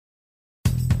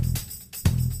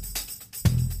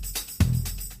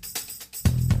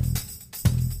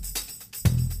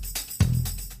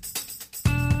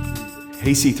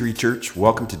Hey C3 Church,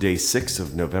 welcome to day 6 of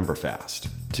NovFast.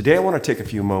 Today I want to take a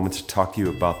few moments to talk to you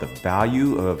about the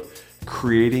value of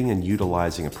creating and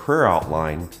utilizing a prayer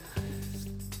outline,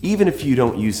 even if you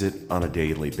don't use it on a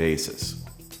daily basis.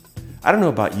 I don't know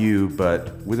about you,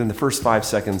 but within the first 5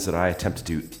 seconds that I attempt to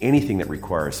do anything that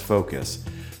requires focus,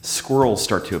 squirrels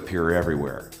start to appear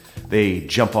everywhere. They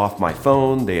jump off my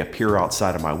phone, they appear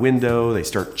outside of my window, they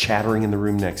start chattering in the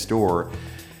room next door,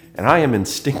 and I am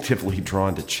instinctively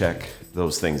drawn to check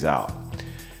those things out.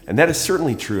 And that is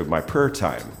certainly true of my prayer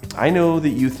time. I know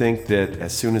that you think that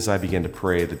as soon as I begin to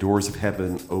pray, the doors of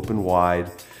heaven open wide,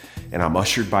 and I'm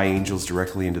ushered by angels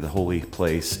directly into the holy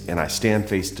place, and I stand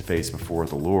face to face before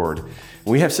the Lord. And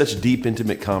we have such deep,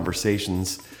 intimate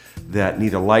conversations that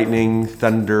neither lightning,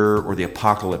 thunder, or the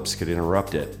apocalypse could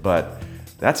interrupt it. But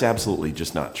that's absolutely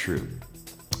just not true.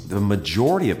 The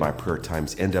majority of my prayer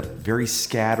times end up very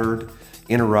scattered,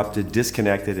 interrupted,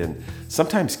 disconnected, and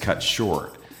sometimes cut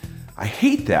short. I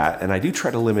hate that, and I do try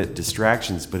to limit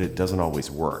distractions, but it doesn't always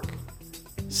work.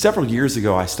 Several years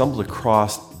ago, I stumbled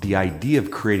across the idea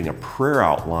of creating a prayer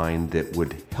outline that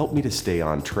would help me to stay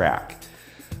on track.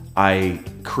 I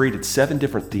created 7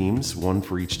 different themes, one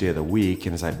for each day of the week,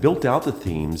 and as I built out the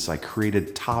themes, I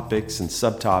created topics and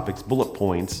subtopics, bullet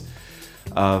points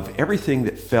of everything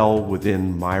that fell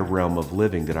within my realm of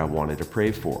living that I wanted to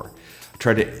pray for.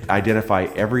 Try to identify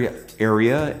every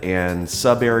area and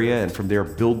sub-area, and from there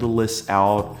build the list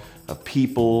out of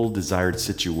people, desired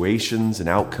situations, and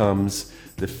outcomes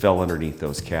that fell underneath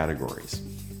those categories.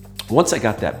 Once I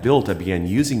got that built, I began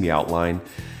using the outline,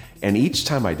 and each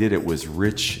time I did it was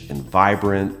rich and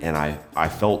vibrant, and I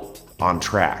felt on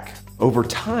track. Over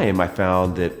time, I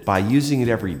found that by using it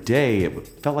every day, it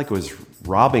felt like it was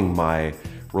robbing my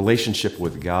relationship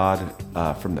with God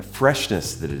from the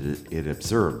freshness that it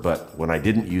observed. But when I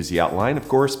didn't use the outline, of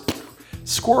course,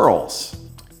 squirrels.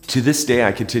 To this day,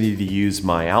 I continue to use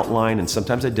my outline, and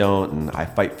sometimes I don't, and I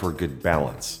fight for a good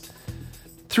balance.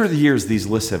 Through the years, these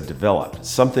lists have developed.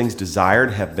 Some things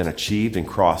desired have been achieved and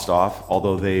crossed off,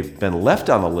 although they've been left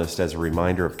on the list as a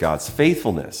reminder of God's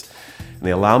faithfulness. And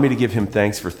they allow me to give Him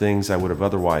thanks for things I would have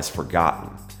otherwise forgotten.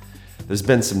 There's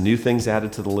been some new things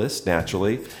added to the list,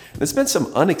 naturally. There's been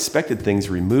some unexpected things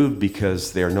removed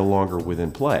because they are no longer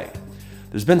within play.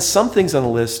 There's been some things on the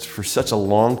list for such a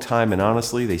long time, and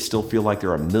honestly, they still feel like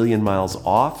they're a million miles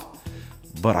off,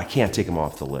 but I can't take them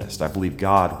off the list. I believe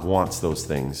God wants those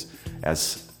things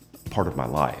as part of my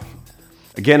life.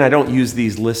 Again, I don't use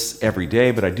these lists every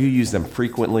day, but I do use them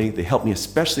frequently. They help me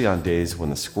especially on days when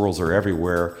the squirrels are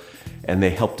everywhere, and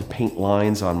they help to paint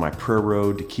lines on my prayer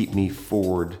road to keep me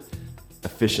forward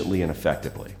efficiently and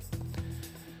effectively.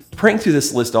 Praying through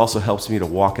this list also helps me to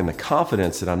walk in the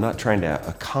confidence that I'm not trying to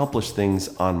accomplish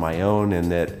things on my own,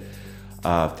 and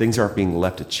that things aren't being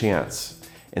left to chance.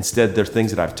 Instead, they're things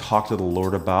that I've talked to the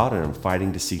Lord about and I'm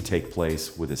fighting to see take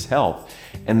place with His help,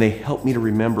 and they help me to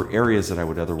remember areas that I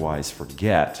would otherwise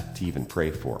forget to even pray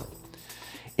for.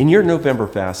 In your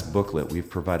NovFast booklet, we've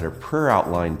provided a prayer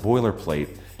outline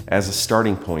boilerplate as a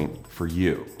starting point for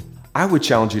you. I would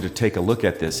challenge you to take a look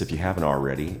at this if you haven't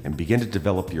already and begin to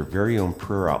develop your very own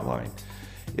prayer outline.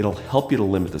 It'll help you to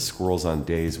limit the squirrels on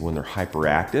days when they're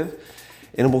hyperactive,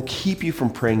 and it will keep you from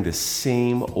praying the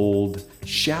same old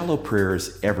shallow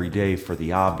prayers every day for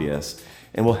the obvious,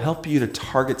 and will help you to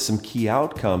target some key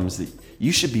outcomes that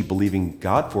you should be believing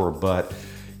God for, but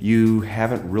you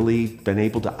haven't really been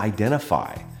able to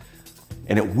identify.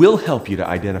 And it will help you to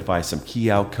identify some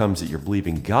key outcomes that you're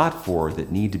believing God for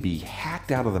that need to be hacked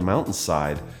out of the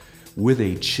mountainside with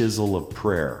a chisel of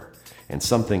prayer. And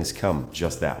some things come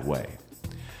just that way.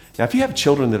 Now, if you have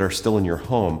children that are still in your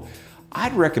home,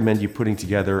 I'd recommend you putting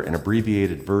together an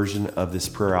abbreviated version of this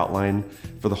prayer outline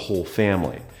for the whole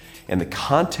family. And the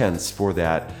contents for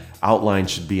that outline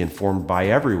should be informed by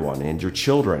everyone and your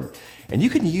children. And you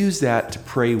can use that to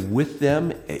pray with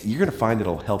them. You're going to find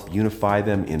it'll help unify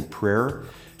them in prayer.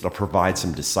 It'll provide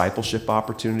some discipleship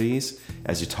opportunities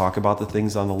as you talk about the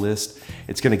things on the list.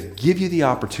 It's going to give you the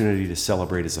opportunity to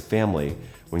celebrate as a family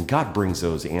when God brings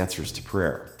those answers to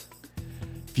prayer.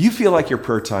 If you feel like your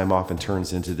prayer time often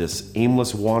turns into this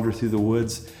aimless wander through the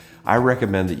woods, I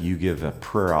recommend that you give a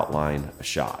prayer outline a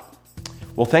shot.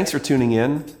 Well, thanks for tuning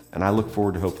in, and I look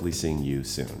forward to hopefully seeing you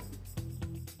soon.